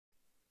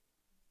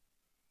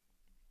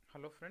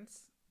Hello friends,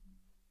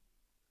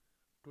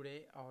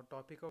 today our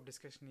topic of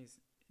discussion is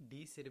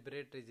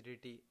decerebrate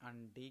rigidity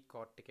and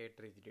decorticate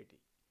rigidity.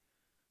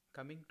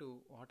 Coming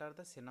to what are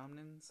the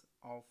synonyms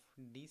of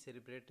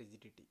decerebrate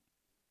rigidity?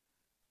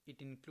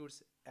 It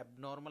includes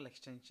abnormal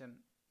extension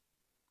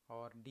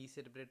or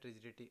decerebrate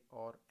rigidity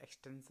or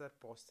extensor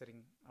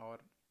posturing or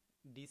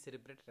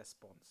decerebrate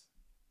response.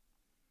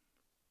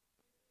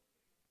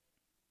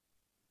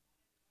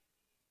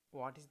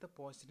 What is the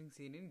posturing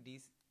seen in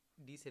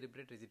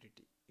decerebrate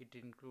rigidity? It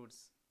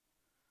includes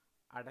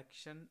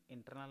adduction,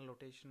 internal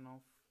rotation of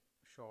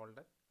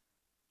shoulder,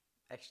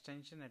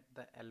 extension at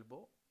the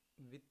elbow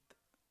with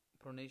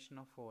pronation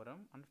of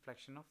forearm and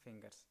flexion of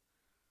fingers,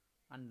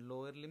 and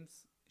lower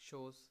limbs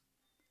shows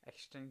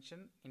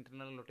extension,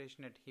 internal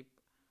rotation at hip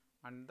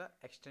and the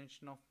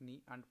extension of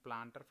knee and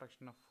plantar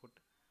flexion of foot.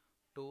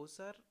 Toes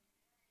are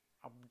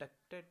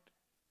abducted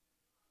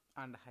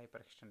and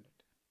hyperextended.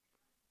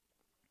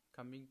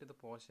 Coming to the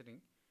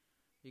posturing,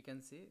 you can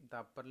see the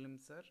upper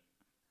limbs are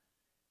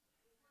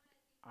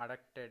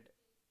adducted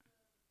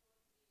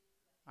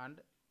and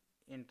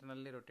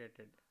internally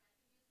rotated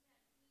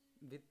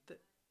with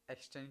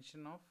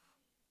extension of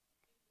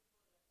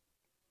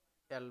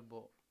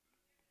elbow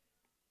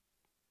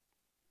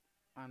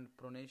and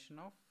pronation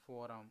of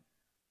forearm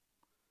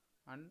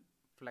and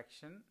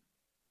flexion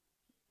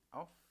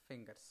of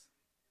fingers,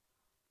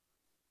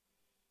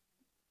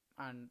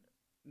 and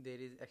there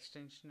is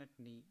extension at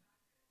knee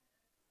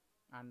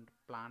and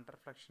plantar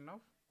flexion of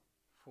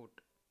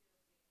foot.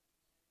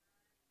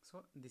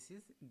 So this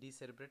is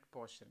decerebrate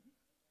posturing.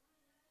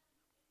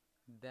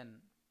 Then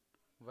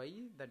why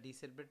the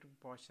decerebrate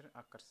posture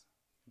occurs?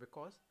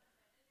 Because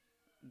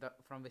the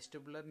from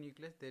vestibular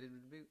nucleus there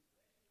will be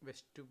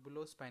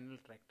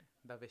vestibulospinal tract.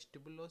 The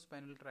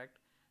vestibulospinal tract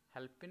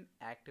help in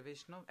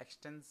activation of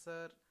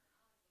extensor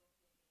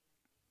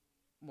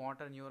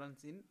motor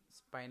neurons in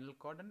spinal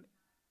cord and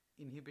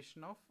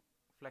inhibition of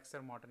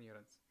flexor motor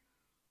neurons.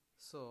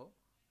 So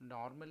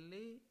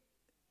normally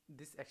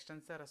this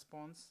extensor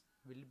response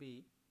will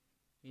be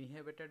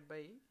inhibited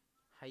by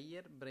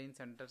higher brain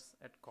centers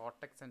at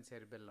cortex and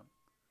cerebellum,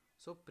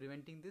 so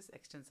preventing this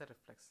extensor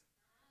reflex.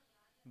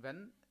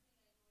 When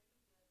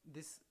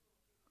this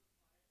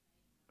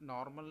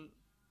normal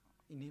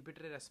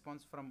inhibitory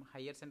response from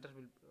higher center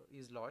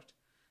is lost,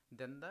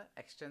 then the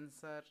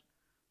extensor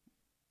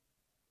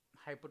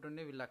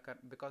hypotonia will occur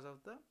because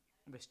of the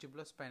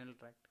vestibulospinal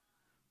tract,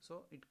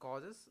 so it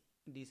causes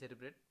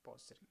decerebrate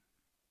posturing.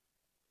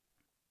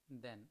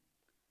 Then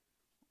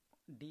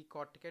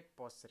decorticate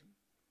posturing.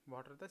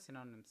 What are the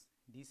synonyms?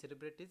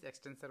 Decerebrate is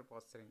extensor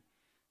posturing.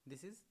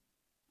 This is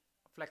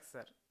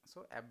flexor,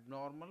 so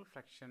abnormal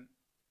flexion.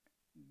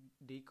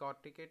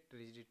 Decorticate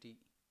rigidity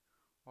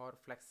or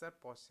flexor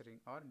posturing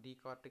or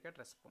decorticate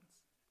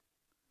response.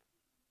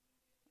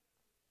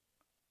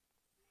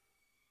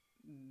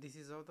 This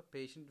is how the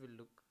patient will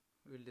look.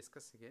 We will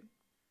discuss again.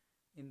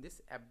 In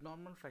this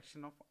abnormal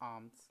flexion of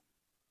arms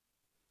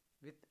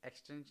with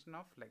extension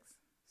of legs,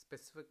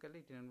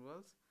 specifically it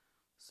involves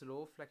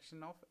slow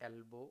flexion of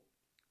elbow,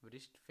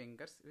 wrist,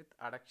 fingers with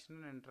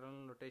adduction and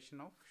internal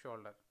rotation of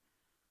shoulder.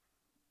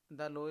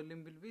 The lower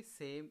limb will be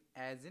same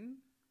as in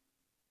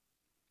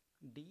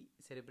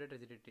decerebrate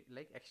rigidity,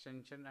 like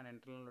extension and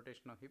internal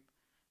rotation of hip,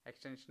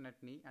 extension at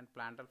knee and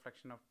plantar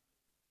flexion of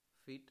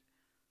feet,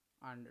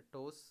 and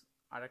toes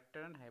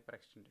adducted and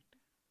hyperextended.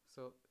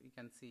 So you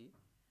can see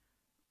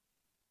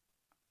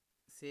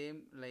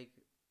same like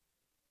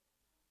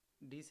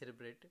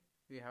decerebrate,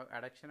 we have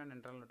adduction and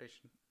internal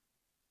rotation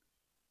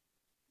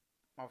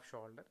of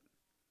shoulder,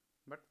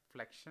 but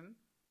flexion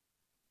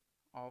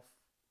of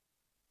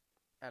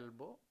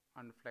elbow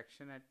and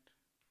flexion at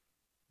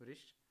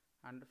wrist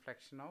and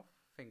flexion of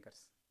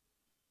fingers.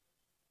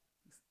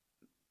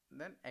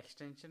 Then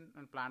extension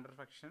and plantar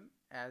flexion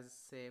as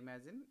same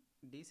as in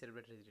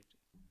decerebrate rigidity.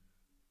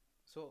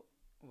 So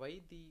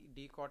why the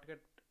decorticate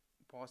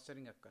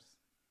posturing occurs?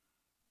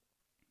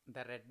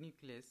 The red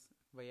nucleus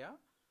via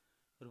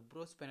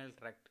rubrospinal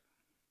tract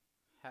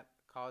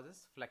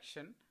causes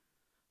flexion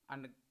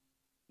and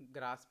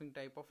grasping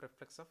type of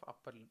reflex of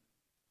upper limb.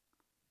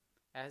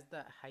 As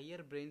the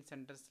higher brain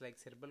centers like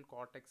cerebral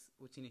cortex,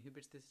 which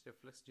inhibits this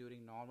reflex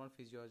during normal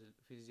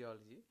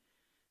physiology,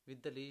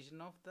 with the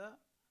lesion of the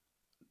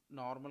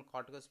normal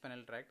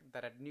corticospinal tract,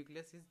 the red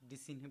nucleus is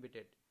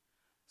disinhibited.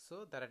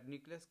 So the red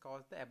nucleus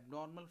causes the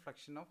abnormal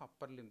flexion of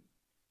upper limb.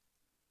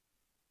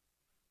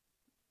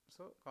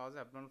 So cause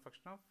abnormal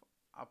flexion of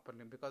upper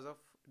limb because of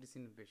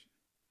disinhibition.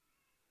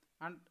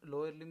 And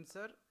lower limbs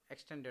are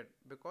extended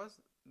because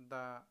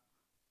the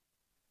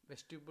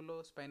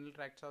vestibulospinal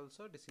tract is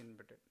also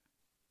disinhibited.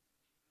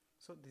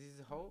 So this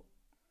is how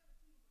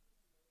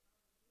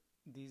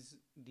these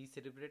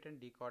decerebrate and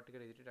decorticate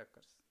rigidity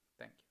occurs.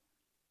 Thank you.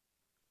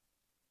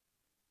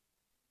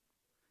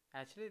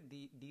 Actually,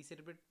 the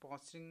decerebrate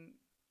posturing,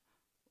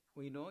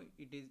 we know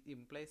it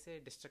implies a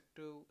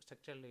destructive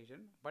structural lesion,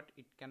 but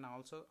it can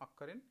also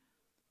occur in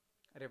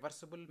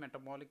reversible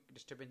metabolic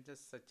disturbances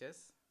such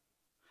as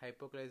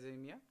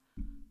hypoglycemia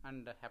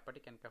and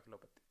hepatic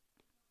encephalopathy.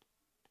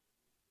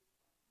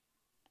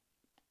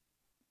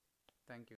 Thank you.